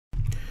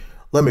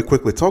Let me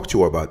quickly talk to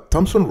you about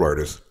Thomson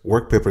Reuters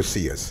Workpapers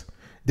CS.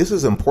 This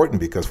is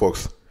important because,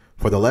 folks,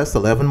 for the last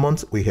 11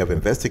 months, we have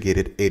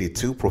investigated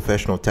 82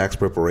 professional tax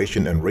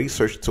preparation and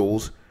research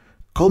tools,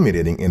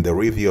 culminating in the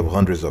review of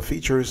hundreds of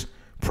features,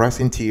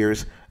 pricing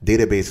tiers,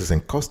 databases,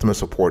 and customer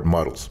support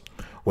models.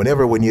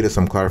 Whenever we needed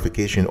some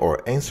clarification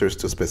or answers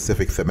to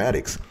specific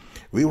thematics,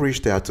 we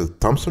reached out to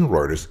Thomson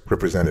Reuters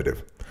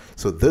representative.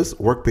 So this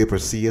Workpaper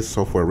CS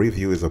software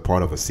review is a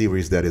part of a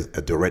series that is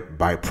a direct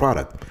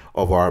byproduct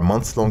of our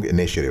months-long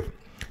initiative.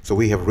 So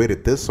we have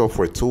rated this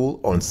software tool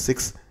on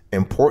 6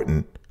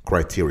 important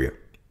criteria: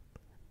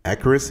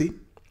 accuracy,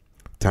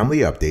 timely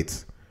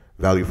updates,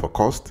 value for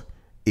cost,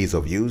 ease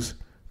of use,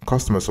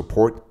 customer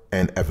support,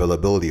 and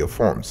availability of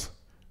forms.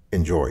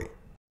 Enjoy.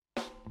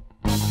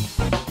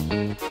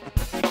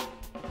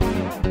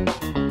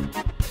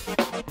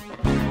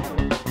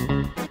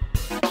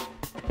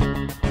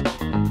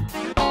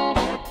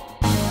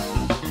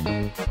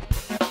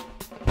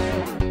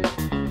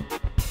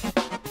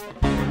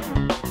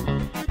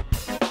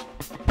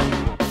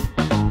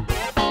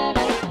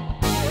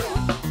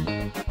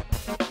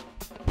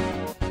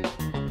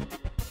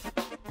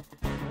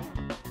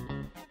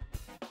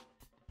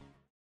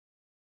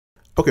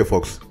 Okay,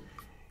 folks,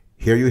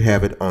 here you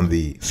have it on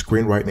the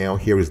screen right now.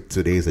 Here is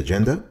today's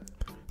agenda.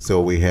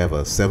 So we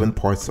have 7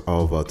 parts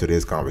of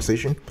today's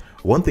conversation.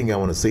 One thing I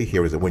want to say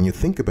here is that when you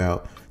think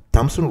about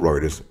Thomson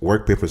Reuters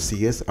Workpaper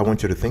CS, I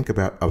want you to think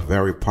about a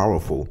very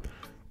powerful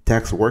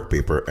tax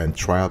workpaper and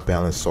trial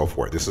balance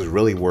software. This is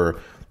really where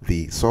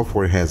the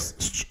software has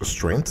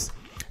strengths.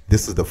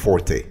 This is the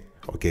forte,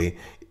 okay?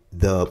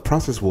 The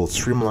process will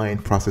streamline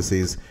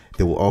processes.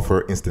 They will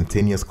offer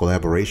instantaneous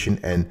collaboration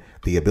and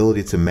the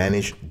ability to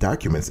manage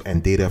documents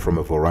and data from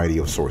a variety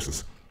of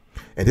sources.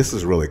 And this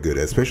is really good,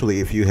 especially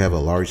if you have a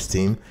large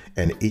team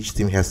and each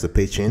team has to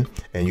pitch in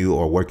and you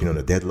are working on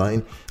a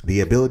deadline.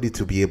 The ability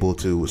to be able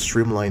to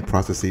streamline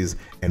processes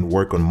and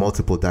work on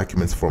multiple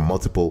documents from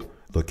multiple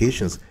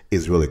locations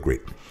is really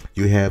great.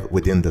 You have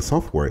within the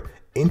software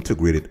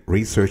integrated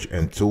research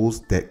and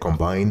tools that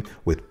combine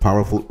with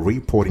powerful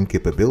reporting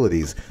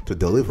capabilities to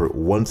deliver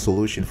one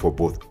solution for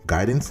both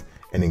guidance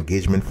and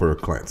engagement for your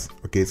clients.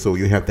 Okay, so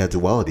you have that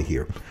duality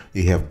here.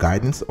 You have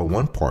guidance on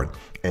one part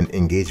and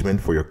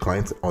engagement for your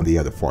clients on the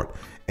other part.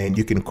 And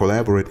you can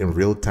collaborate in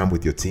real time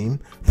with your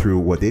team through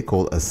what they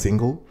call a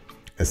single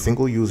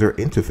user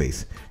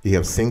interface. You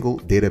have single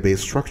database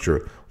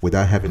structure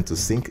without having to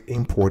sync,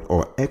 import,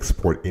 or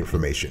export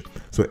information.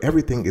 So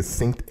everything is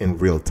synced in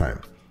real time.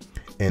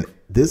 And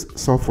this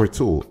software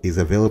tool is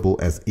available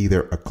as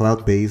either a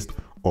cloud-based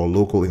or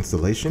local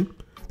installation.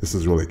 This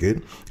is really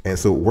good. And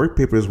so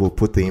Workpapers will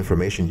put the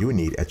information you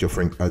need at your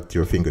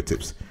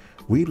fingertips.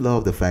 We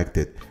love the fact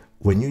that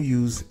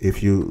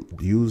if you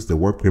use the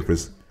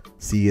Workpapers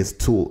CS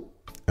tool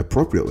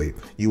appropriately,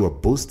 you are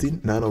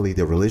boosting not only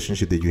the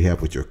relationship that you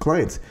have with your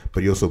clients,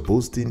 but you're also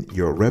boosting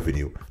your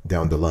revenue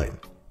down the line.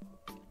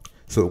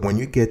 So when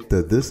you get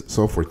this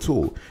software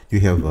tool, you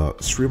have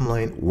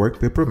streamlined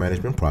workpaper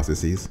management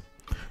processes.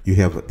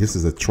 This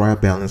is a trial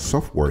balance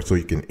software, so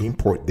you can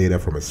import data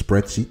from a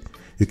spreadsheet.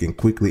 You can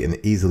quickly and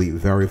easily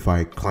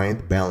verify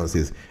client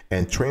balances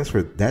and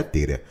transfer that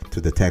data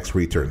to the tax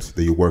returns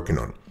that you're working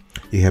on.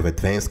 You have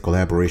advanced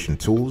collaboration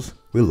tools.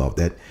 We love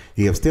that.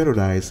 You have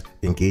standardized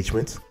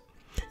engagements.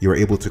 You're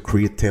able to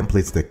create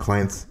templates that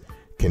clients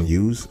can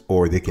use,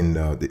 or you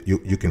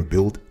can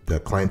build the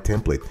client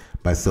template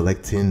by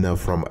selecting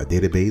from a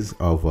database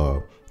of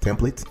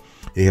templates.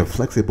 You have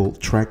flexible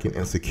tracking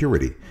and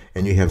security,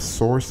 and you have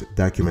source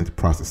document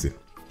processing.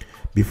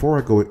 Before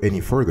I go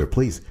any further,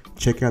 please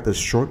check out this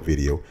short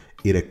video.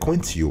 It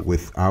acquaints you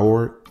with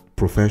our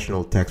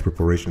professional tax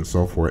preparation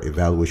software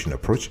evaluation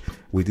approach.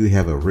 We do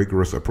have a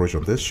rigorous approach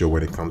on this show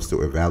when it comes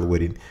to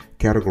evaluating,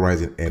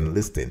 categorizing, and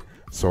listing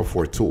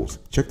software tools.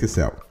 Check this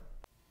out.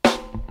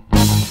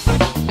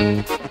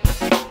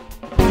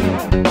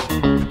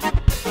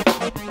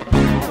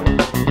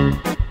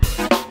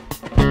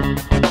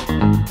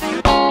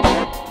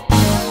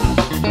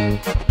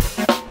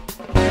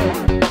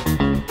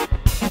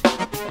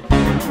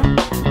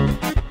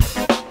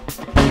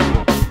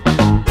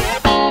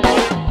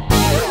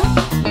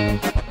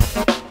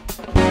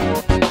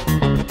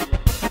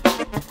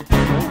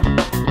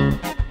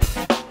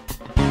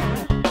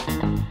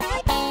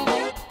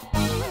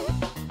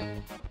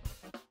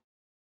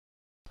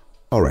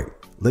 All right,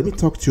 let me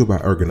talk to you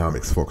about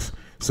ergonomics, folks.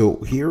 So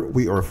here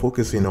we are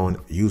focusing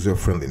on user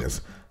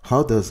friendliness.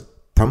 How does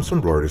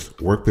Thomson Reuters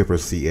Workpaper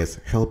CS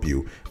help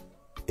you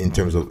in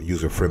terms of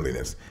user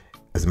friendliness?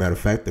 As a matter of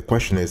fact, the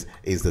question is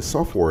the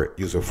software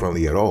user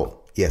friendly at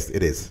all? Yes,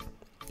 it is.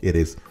 It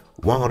is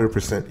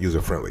 100%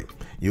 user friendly.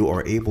 You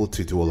are able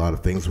to do a lot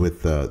of things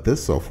with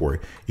this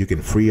software. You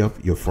can free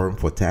up your firm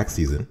for tax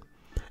season,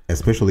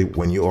 especially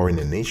when you are in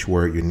a niche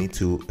where you need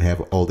to have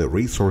all the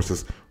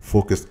resources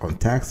focused on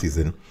tax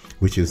season,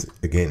 which is,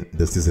 again,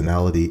 the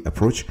seasonality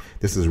approach.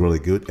 This is really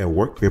good, and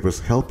Workpapers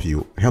helps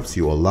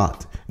you a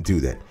lot do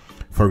that.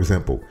 For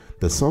example,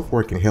 the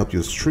software can help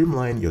you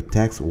streamline your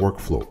tax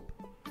workflow.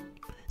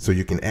 So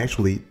you can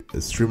actually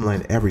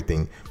streamline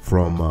everything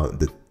from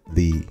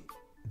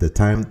the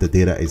time the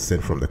data is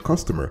sent from the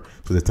customer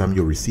to the time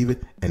you receive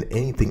it, and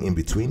anything in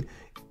between,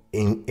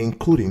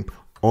 including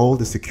all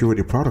the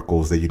security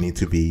protocols that you need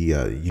to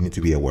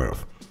be aware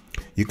of.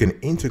 You can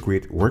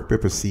integrate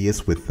Workpaper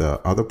CS with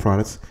other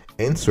products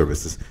and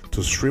services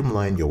to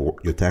streamline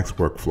your tax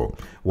workflow.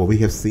 What we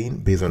have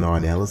seen based on our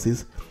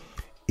analysis,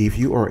 if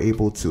you are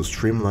able to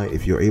streamline,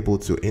 if you're able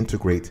to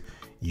integrate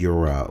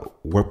your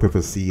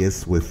Workpaper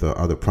CS with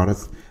other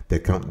products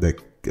that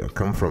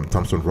come from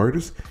Thomson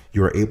Reuters,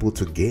 you are able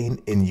to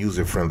gain in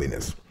user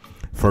friendliness.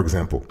 For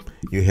example,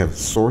 you have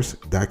source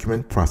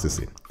document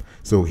processing.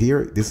 So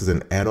here, this is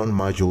an add-on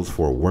modules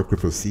for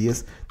Workpaper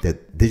CS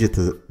that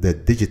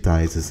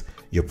digitizes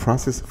your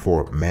process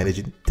for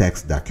managing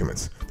tax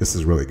documents. This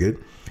is really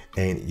good,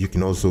 and you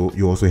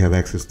also have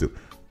access to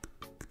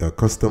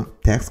custom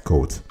tax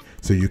codes,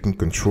 so you can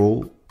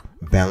control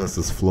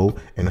balances flow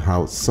and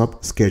how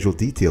sub-schedule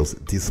details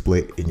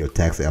display in your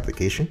tax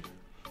application.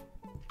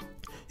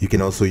 You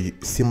can also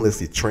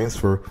seamlessly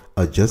transfer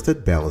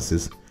adjusted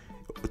balances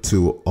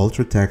to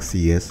UltraTax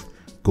CS,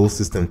 Go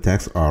System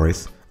Tax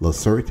RS,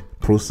 Lacert,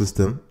 Pro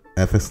System,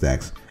 FS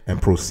Tax,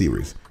 and Pro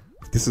Series.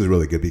 This is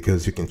really good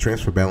because you can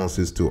transfer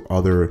balances to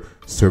other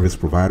service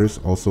providers,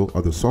 also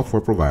other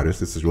software providers.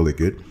 This is really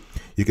good.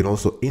 You can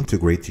also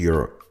integrate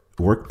your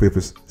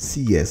Workpapers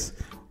CS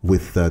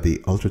with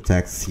the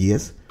UltraTax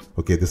CS.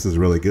 Okay, this is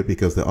really good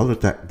because the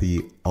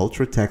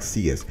UltraTax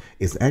CS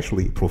is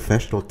actually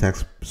professional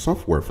tax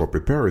software for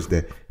preparers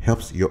that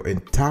helps your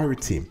entire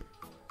team.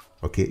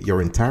 Okay,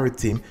 your entire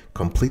team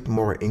complete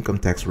more income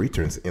tax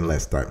returns in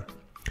less time.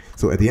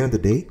 So at the end of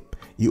the day,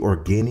 you are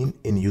gaining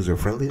in user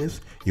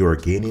friendliness, you are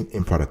gaining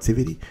in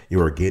productivity, you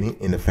are gaining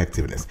in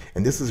effectiveness.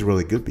 And this is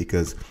really good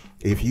because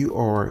if you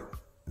are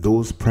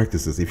those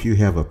practices, if you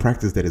have a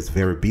practice that is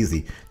very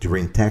busy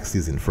during tax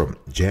season from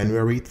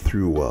January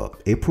through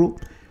April,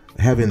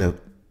 having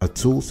a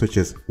tool such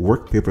as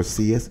Workpaper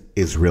CS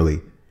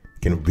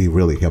can be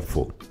really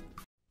helpful.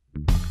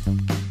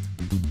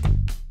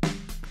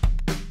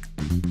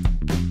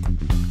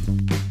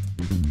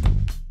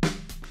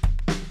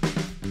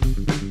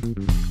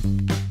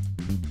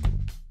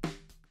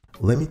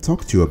 Let me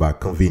talk to you about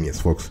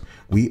convenience, folks.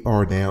 We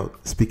are now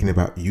speaking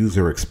about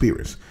user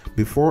experience.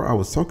 Before I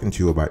was talking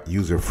to you about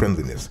user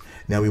friendliness.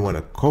 Now we want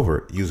to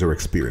cover user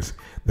experience.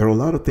 There are a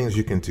lot of things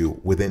you can do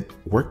within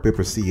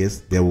Workpaper CS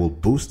that will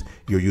boost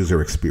your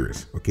user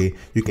experience. Okay,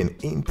 you can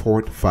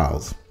import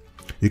files.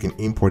 You can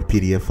import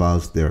PDF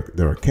files that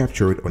are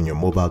captured on your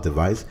mobile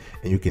device,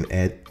 and you can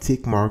add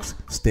tick marks,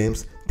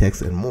 stamps,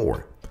 text, and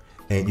more.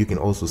 And you can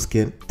also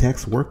scan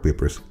tax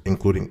workpapers,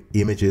 including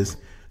images,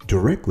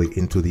 directly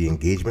into the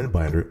engagement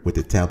binder with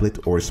a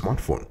tablet or a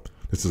smartphone.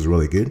 This is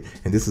really good,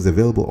 and this is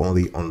available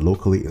only on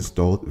locally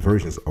installed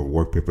versions of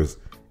Workpapers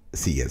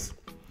CS.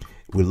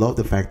 We love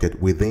the fact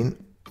that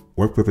within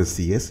Workpapers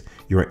CS,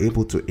 you are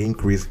able to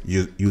increase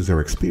user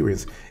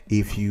experience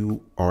if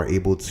you are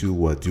able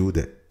to do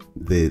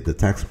the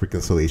tax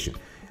reconciliation.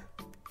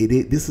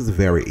 This is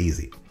very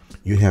easy.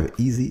 You have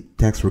easy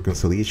tax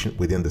reconciliation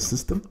within the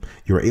system.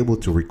 You're able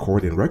to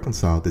record and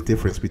reconcile the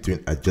difference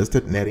between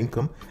adjusted net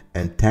income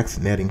and tax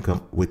net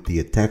income with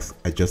the tax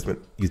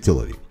adjustment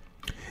utility.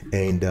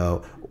 And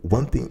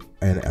one thing,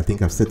 and I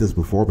think I've said this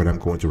before, but I'm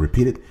going to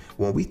repeat it.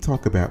 When we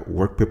talk about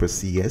Workpaper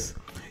CS,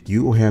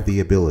 you will have the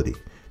ability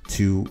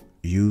to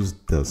use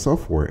the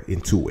software in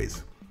two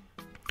ways.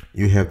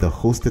 You have the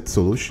hosted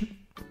solution,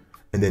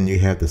 and then you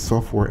have the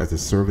software as a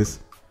service.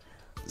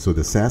 So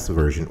the SaaS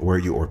version, where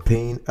you are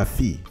paying a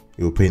fee,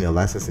 you're paying a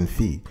licensing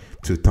fee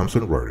to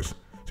Thomson Reuters.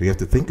 So you have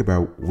to think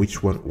about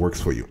which one works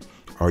for you.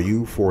 Are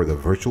you for the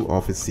virtual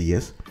office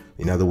CS?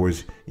 In other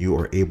words, you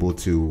are able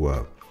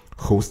to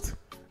host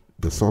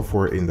the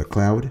software in the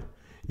cloud.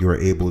 You are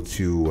able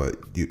to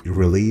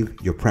relieve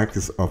your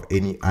practice of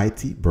any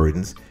IT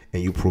burdens,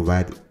 and you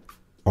provide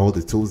all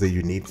the tools that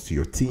you need to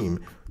your team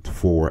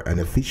for an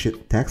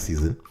efficient tax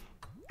season.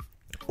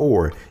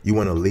 Or you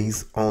want to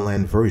lease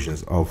online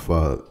versions of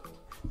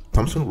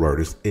Thomson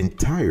Reuters'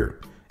 entire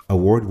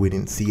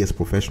award-winning CS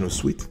Professional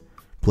Suite,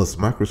 plus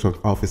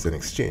Microsoft Office and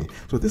Exchange.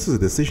 So this is a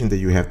decision that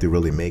you have to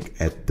really make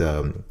at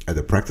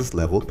the practice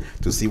level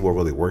to see what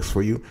really works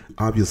for you.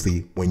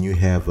 Obviously, when you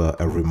have a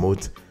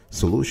remote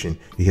solution,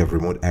 you have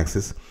remote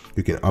access.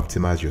 You can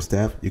optimize your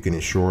staff. You can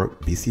ensure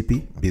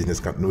BCP,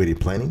 business continuity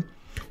planning.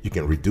 You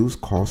can reduce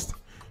cost.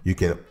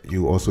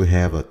 You also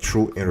have a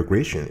true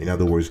integration. In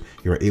other words,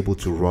 you're able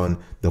to run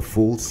the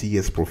full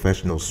CS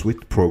Professional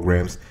Suite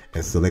programs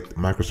and select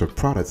Microsoft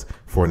products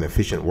for an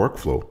efficient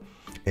workflow.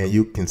 And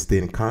you can stay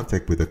in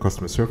contact with the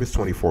customer service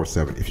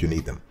 24/7 if you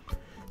need them.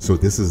 So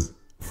this is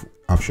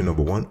option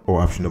number one.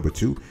 Or option number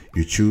two,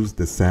 you choose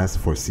the SaaS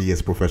for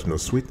CS Professional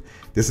Suite.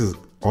 This is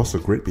also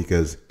great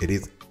because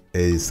this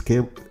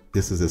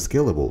is a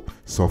scalable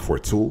software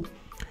tool.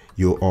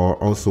 You are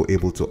also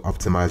able to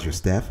optimize your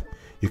staff.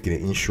 You can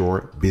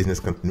ensure business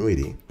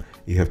continuity.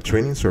 You have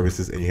training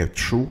services, and you have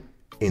true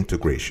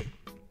integration.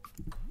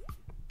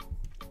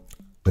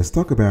 Let's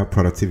talk about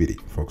productivity,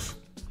 folks.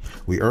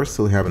 we are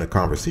still having a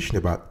conversation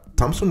about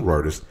Thomson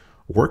Reuters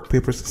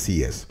Workpapers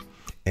CS.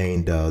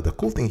 And the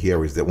cool thing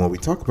here is that when we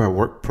talk about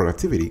work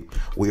productivity,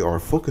 we are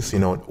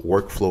focusing on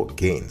workflow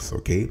gains,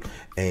 okay?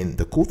 And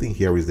the cool thing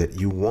here is that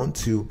you want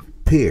to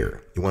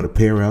pair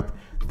up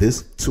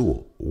this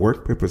tool,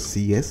 Workpapers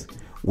CS,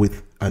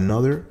 with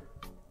another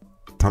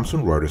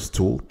Thomson Reuters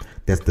tool,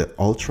 that's the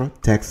Ultra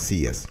Text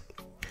CS.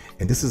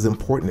 And this is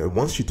important. And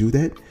once you do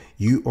that,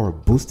 you are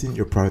boosting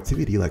your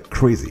productivity like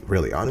crazy.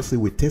 Really, honestly,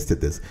 we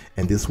tested this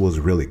and this was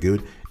really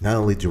good, not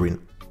only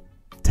during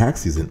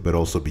tax season, but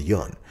also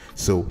beyond.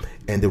 So,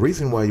 and the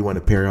reason why you want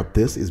to pair up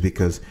this is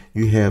because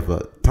you have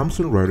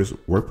Thomson Reuters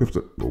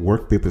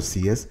Workpaper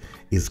CS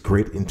is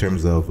great in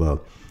terms of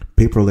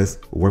paperless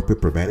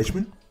workpaper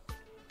management.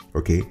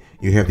 Okay,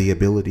 you have the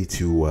ability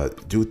to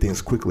do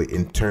things quickly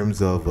in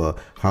terms of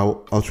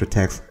how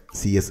UltraText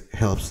CS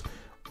helps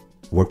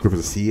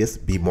Workpaper CS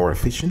be more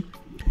efficient.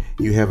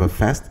 You have a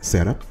fast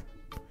setup.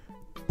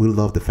 We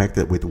love the fact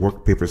that with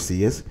Workpaper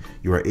CS,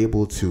 you are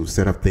able to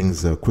set up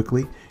things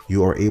quickly.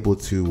 You are able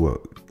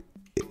to,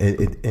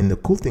 and the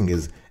cool thing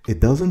is, it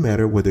doesn't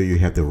matter whether you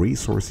have the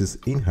resources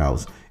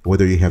in-house,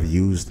 whether you have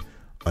used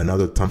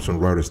another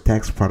Thomson Reuters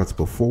tax products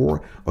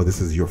before, or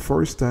this is your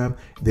first time.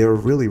 They're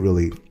really,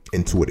 really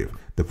intuitive.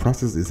 The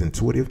process is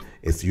intuitive,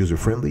 it's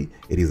user-friendly,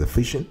 it is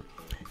efficient.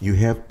 You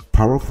have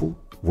powerful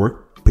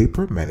work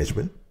paper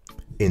management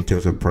in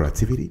terms of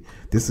productivity.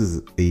 This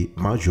is a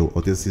module,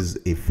 or this is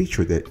a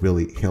feature that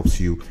really helps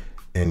you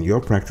and your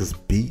practice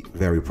be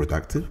very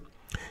productive.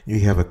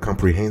 You have a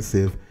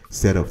comprehensive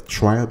set of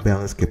trial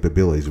balance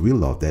capabilities. We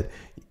love that.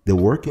 The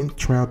working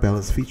trial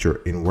balance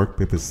feature in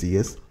Workpaper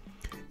CS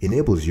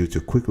enables you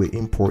to quickly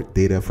import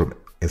data from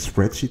a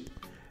spreadsheet,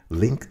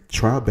 link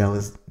trial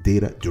balance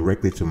data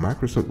directly to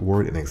Microsoft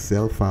Word and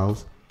Excel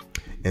files,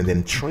 and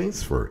then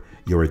transfer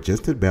your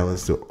adjusted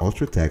balance to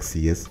UltraTax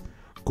CS,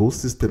 Go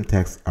System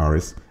Tax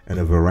RS, and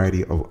a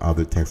variety of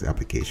other tax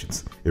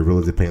applications. It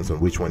really depends on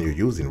which one you're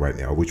using right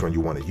now, or which one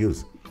you want to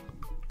use.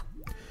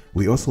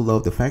 We also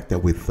love the fact that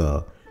with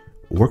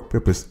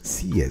Workpapers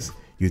CS,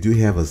 you do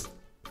have a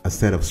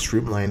set of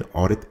streamlined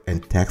audit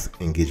and tax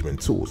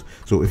engagement tools.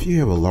 So if you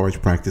have a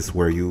large practice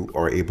where you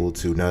are able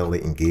to not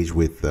only engage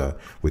with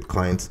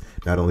clients,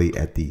 not only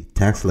at the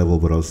tax level,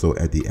 but also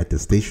at the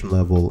attestation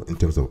level in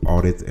terms of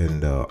audit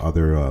and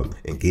other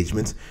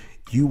engagements,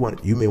 you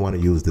may want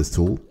to use this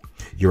tool.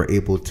 You're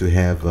able to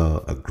have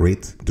a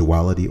great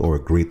duality or a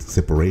great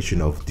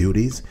separation of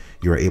duties.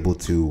 You're able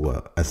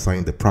to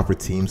assign the proper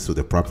teams to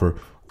the proper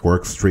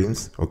work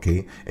streams,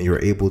 okay? And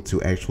you're able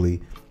to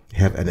actually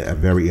have a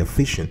very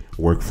efficient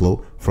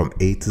workflow from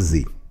A to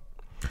Z.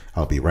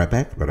 I'll be right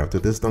back right after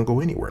this. Don't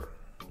go anywhere.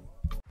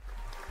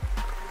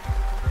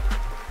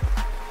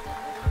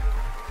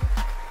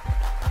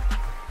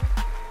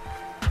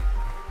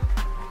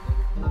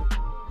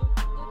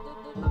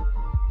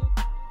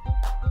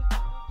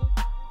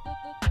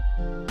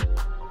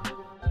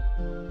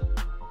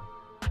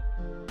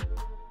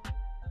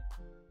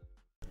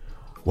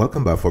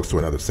 Welcome back, folks, to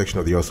another section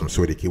of the Awesome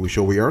Sweaty Kiwi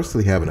Show. We are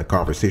still having a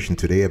conversation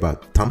today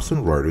about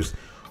Thomson Reuters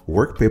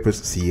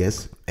Workpapers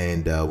CS,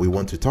 and we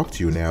want to talk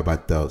to you now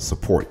about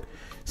support.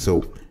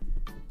 So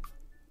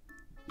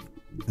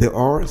there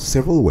are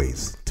several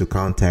ways to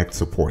contact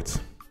support.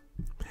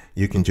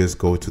 You can just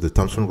go to the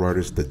Thomson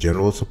Reuters, the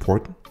general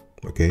support.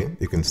 Okay,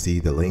 you can see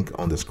the link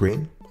on the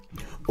screen,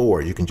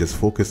 or you can just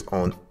focus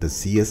on the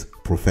CS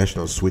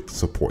Professional Suite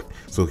support.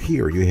 So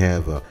here you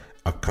have a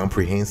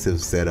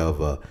comprehensive set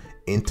of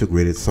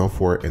integrated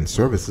software and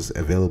services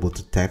available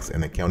to tax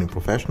and accounting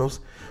professionals,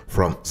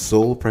 from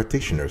sole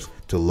practitioners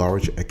to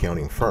large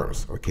accounting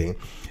firms. Okay,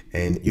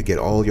 and you get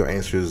all your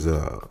answers,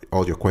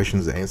 all your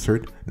questions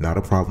answered, not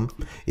a problem.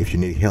 If you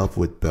need help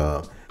with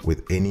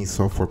any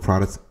software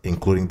products,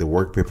 including the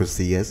Workpaper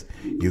CS,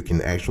 you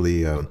can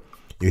actually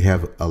you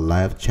have a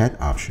live chat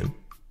option.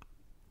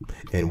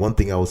 And one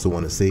thing I also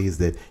want to say is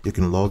that you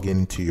can log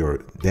into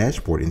your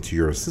dashboard, into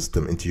your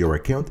system, into your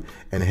account,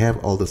 and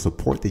have all the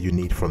support that you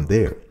need from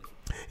there.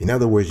 In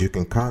other words, you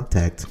can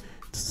contact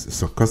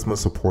customer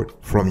support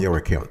from your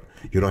account.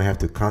 You don't have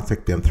to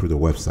contact them through the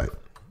website.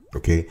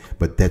 Okay,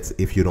 but that's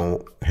if you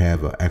don't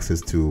have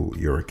access to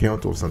your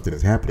account or something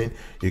is happening.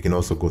 You can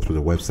also go through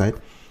the website,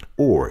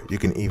 or you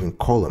can even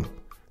call them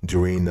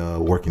during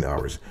working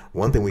hours.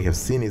 One thing we have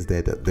seen is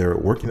that their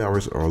working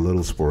hours are a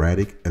little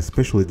sporadic,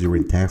 especially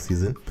during tax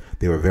season.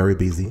 They are very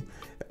busy.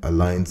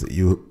 Lines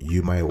you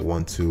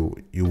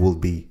will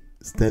be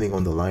standing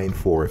on the line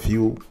for a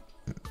few,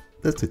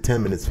 let's say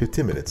 10 minutes,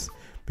 15 minutes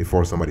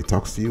before somebody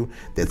talks to you.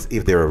 That's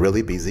if they're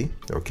really busy.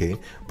 Okay,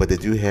 but they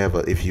do have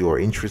if you are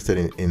interested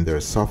in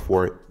their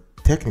software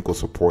technical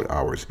support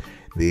hours,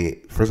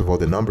 first of all,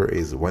 the number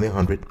is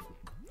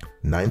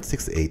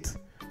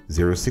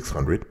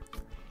 1-800-968-0600.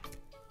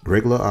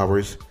 Regular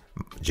hours,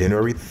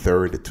 January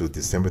 3rd to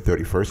December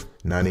 31st,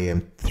 9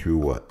 a.m.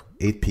 through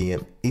 8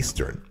 p.m.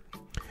 Eastern.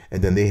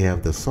 And then they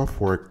have the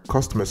software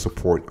customer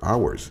support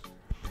hours,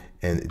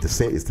 and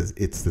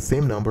it's the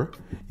same number.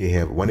 You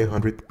have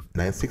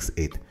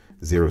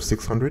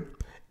 1-800-968-0600,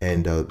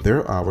 And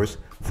their hours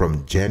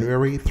from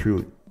January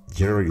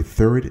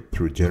 3rd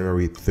through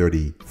January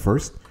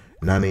 31st,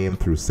 9 a.m.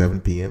 through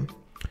 7 p.m.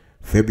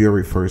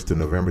 February 1st to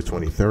November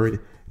 23rd,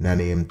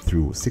 9 a.m.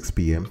 through 6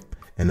 p.m.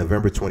 and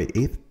November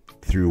 28th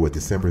through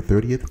December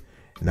 30th,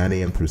 9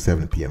 a.m. through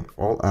 7 p.m.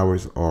 All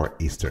hours are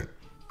Eastern.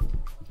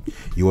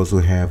 You also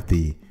have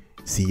the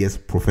CS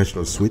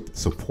Professional Suite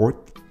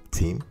support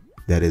team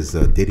that is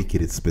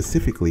dedicated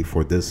specifically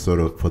for this sort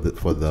of for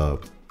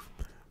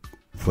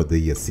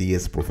the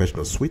CS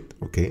Professional Suite.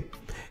 Okay,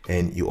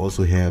 and you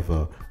also have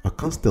a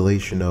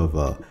constellation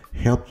of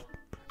help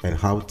and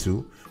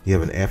how-to. You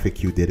have an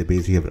FAQ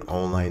database. You have an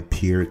online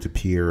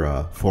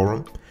peer-to-peer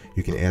forum.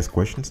 You can ask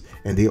questions,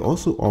 and they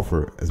also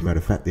offer, as a matter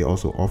of fact, they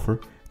also offer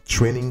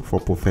training for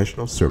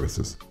professional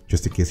services,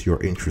 just in case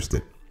you're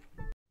interested.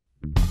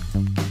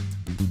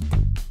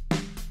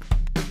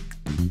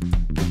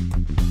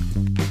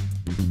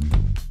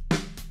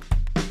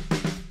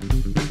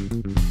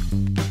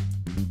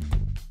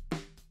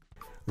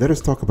 Let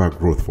us talk about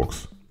growth,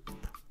 folks.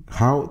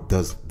 How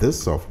does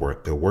this software,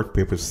 the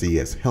Workpapers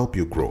CS, help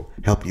you grow,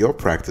 help your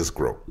practice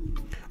grow?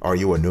 Are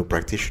you a new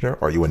practitioner?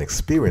 Are you an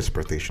experienced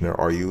practitioner?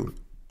 Are you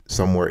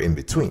somewhere in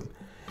between?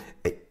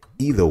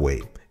 Either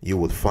way, you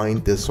would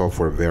find this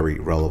software very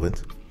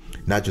relevant.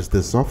 Not just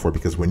this software,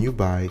 because when you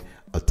buy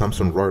a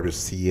Thomson Reuters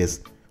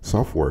CS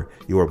software,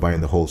 you are buying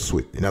the whole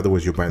suite. In other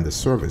words, you're buying the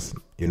service.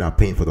 You're not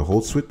paying for the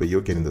whole suite, but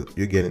you're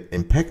getting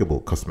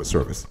impeccable customer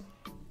service.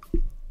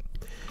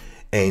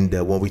 And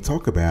when we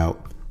talk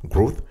about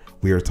growth,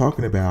 we are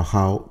talking about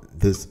how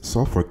this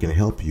software can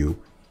help you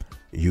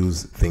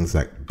use things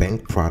like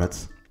bank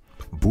products,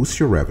 boost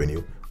your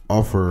revenue,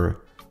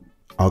 offer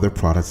other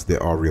products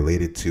that are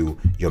related to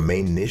your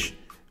main niche.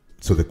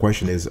 So the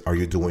question is, are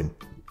you doing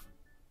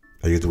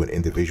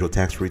individual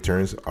tax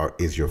returns? Or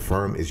is your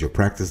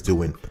practice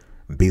doing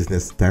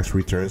business tax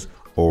returns,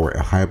 or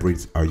a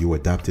hybrid? Are you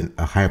adopting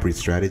a hybrid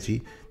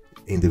strategy,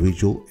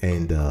 individual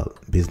and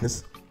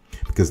business?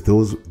 Because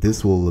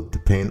this will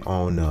depend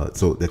on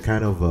so the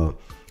kind of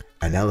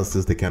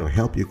analysis, the kind of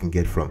help you can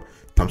get from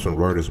Thomson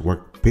Reuters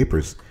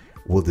Workpapers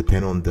will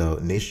depend on the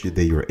niche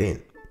that you're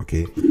in.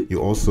 Okay, you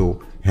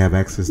also have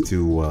access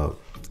to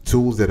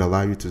tools that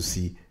allow you to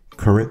see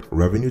current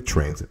revenue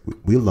trends.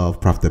 We love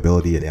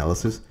profitability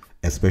analysis,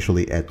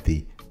 especially at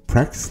the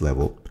practice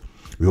level.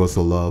 We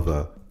also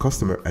love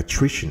customer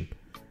attrition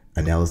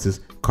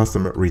analysis,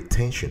 customer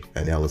retention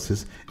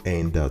analysis,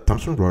 and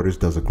Thomson Reuters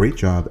does a great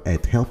job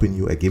at helping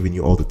you, at giving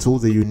you all the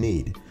tools that you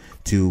need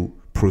to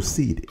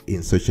proceed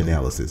in such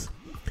analysis.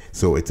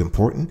 So it's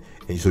important,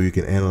 and so you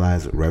can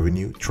analyze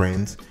revenue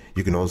trends.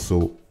 You can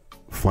also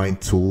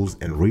find tools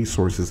and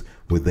resources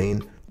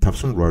within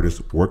Thomson Reuters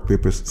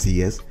Workpapers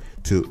CS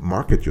to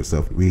market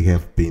yourself. We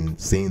have been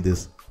saying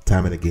this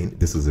time and again.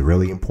 This is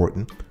really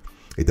important.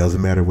 It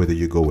doesn't matter whether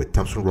you go with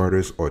Thomson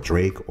Reuters or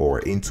Drake or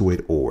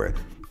Intuit or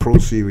Pro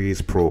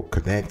Series, Pro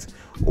Connect,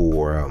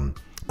 or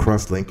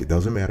Crosslink. It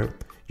doesn't matter.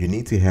 You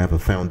need to have a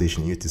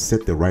foundation. You need to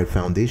set the right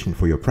foundation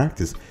for your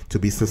practice to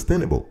be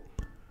sustainable.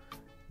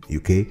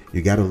 Okay,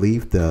 you got to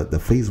leave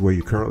the phase where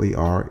you currently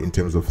are in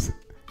terms of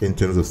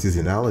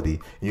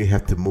seasonality. You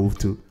have to move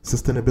to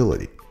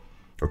sustainability.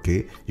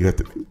 Okay, you have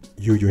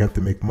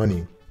to make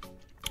money.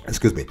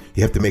 Excuse me.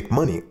 You have to make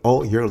money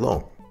all year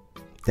long.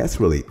 That's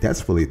really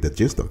the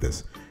gist of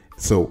this.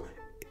 So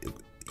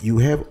you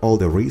have all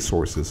the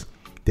resources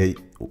that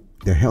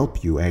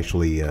help you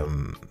actually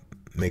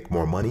make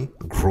more money,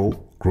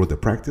 grow the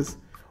practice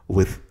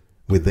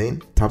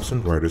within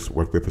Thomson Reuters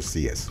Workpapers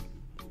CS.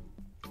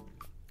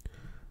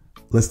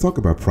 Let's talk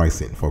about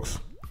pricing, folks.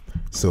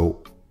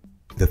 So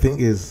the thing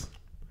is,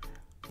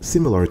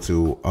 similar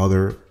to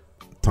other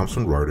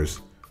Thomson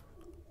Reuters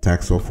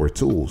tax software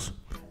tools,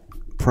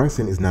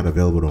 pricing is not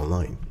available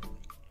online.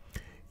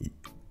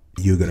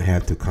 You're gonna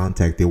have to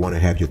contact. They want to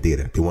have your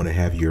data. They want to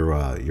have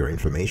your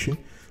information.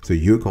 So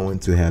you're going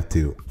to have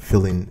to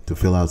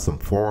fill out some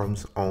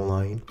forms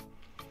online.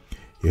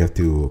 You have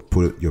to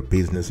put your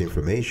business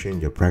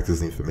information, your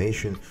practice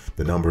information,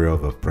 the number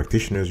of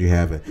practitioners you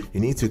have. You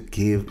need to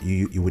give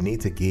you would need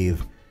to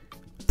give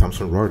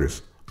Thomson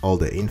Reuters all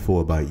the info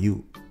about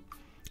you,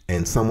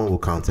 and someone will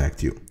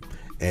contact you.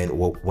 And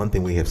one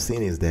thing we have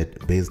seen is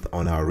that, based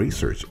on our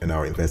research and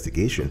our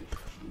investigation,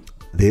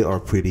 they are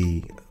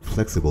pretty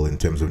flexible in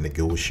terms of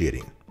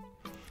negotiating.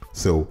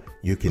 So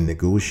you can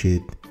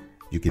negotiate.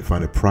 You can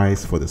find a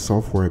price for the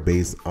software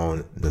based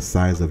on the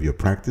size of your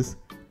practice,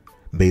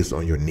 based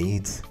on your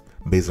needs,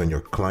 based on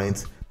your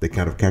clients, the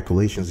kind of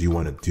calculations you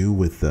want to do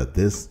with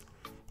this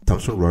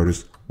Thomson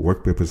Reuters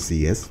Workpapers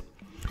CS.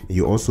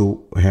 You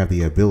also have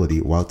the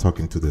ability, while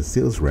talking to the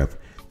sales rep,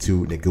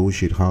 to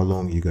negotiate how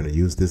long you're going to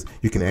use this.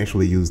 You can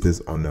actually use this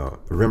on,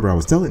 remember I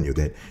was telling you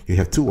that you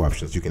have two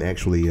options. You can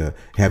actually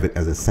have it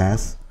as a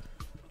SaaS,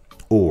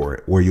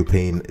 or where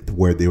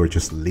they were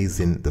just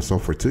leasing the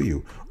software to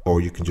you,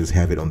 or you can just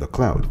have it on the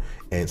cloud.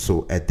 And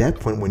so at that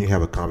point, when you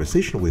have a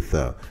conversation with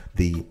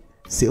the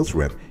sales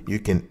rep, you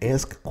can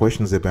ask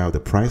questions about the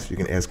price. You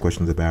can ask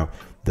questions about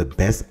the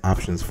best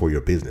options for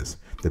your business.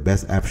 the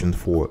best option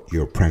for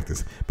your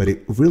practice. But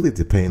it really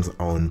depends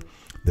on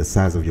the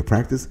size of your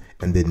practice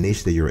and the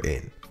niche that you're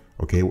in.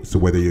 Okay, so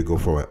whether you go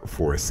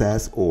for a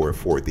SaaS or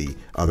for the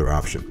other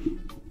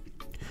option.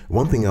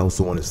 One thing I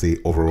also want to say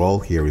overall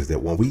here is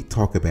that when we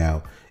talk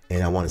about,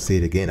 and I want to say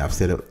it again, I've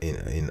said it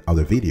in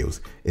other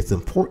videos, it's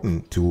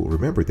important to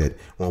remember that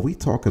when we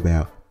talk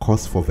about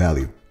cost for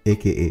value,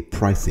 aka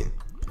pricing,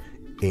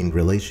 in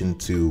relation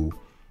to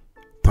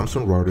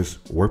Thomson Reuters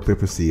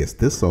Workpaper CS,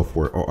 this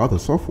software or other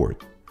software,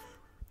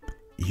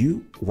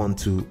 you want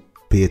to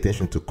pay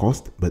attention to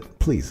cost, but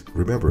please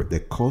remember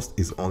that cost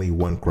is only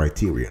one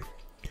criterion.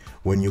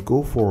 When you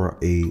go for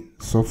a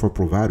software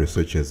provider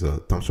such as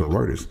Thomson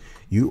Reuters,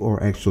 you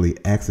are actually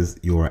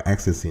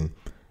accessing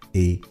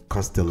a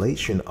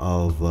constellation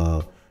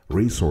of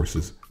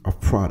resources, of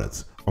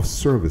products, of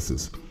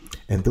services,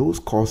 and those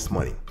cost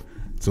money.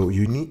 So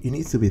you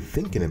need to be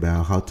thinking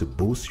about how to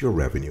boost your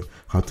revenue,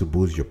 how to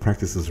boost your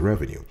practice's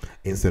revenue,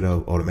 instead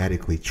of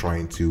automatically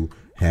trying to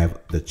have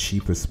the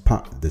cheapest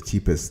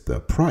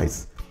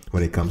price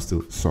when it comes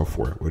to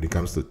software, when it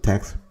comes to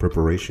tax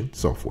preparation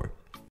software.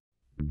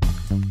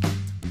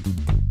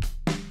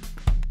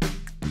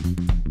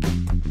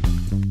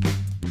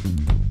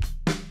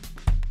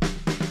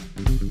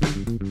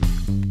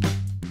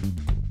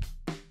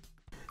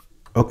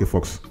 Okay,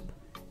 folks.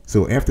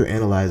 So after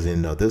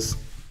analyzing this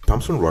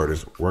Thomson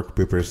Reuters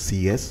Workpapers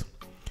CS,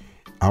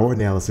 our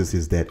analysis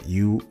is that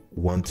you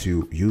want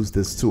to use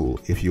this tool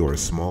if you are a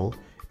small,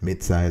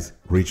 mid-sized,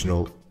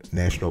 regional,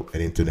 national,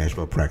 and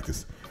international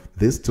practice.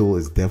 This tool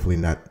is definitely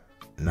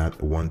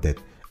not one that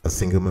a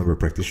single member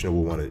practitioner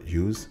will want to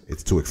use.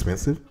 It's too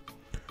expensive,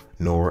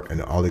 nor an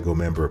oligo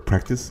member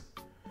practice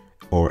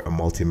or a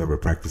multi-member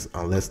practice,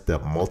 unless the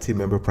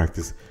multi-member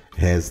practice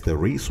has the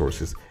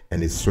resources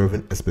and is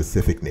serving a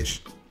specific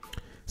niche.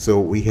 So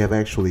we have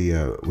actually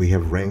we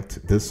have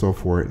ranked this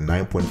software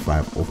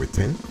 9.5 over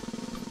 10.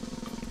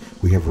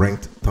 We have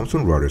ranked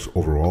Thomson Reuters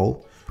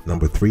overall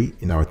number 3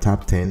 in our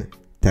top 10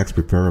 tax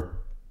preparer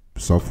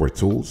software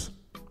tools.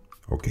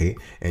 Okay,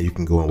 and you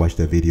can go and watch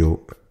that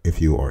video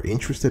if you are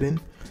interested in.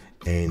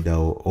 And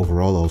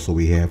overall also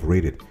we have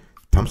rated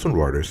Thomson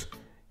Reuters.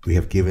 We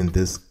have given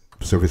this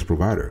service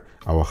provider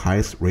our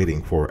highest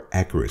rating for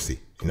accuracy.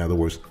 In other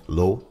words,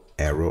 low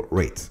error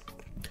rate.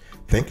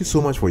 Thank you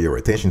so much for your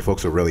attention,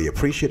 folks. I really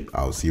appreciate it.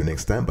 I'll see you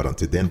next time. But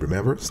until then,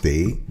 remember,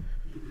 stay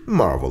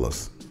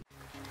marvelous.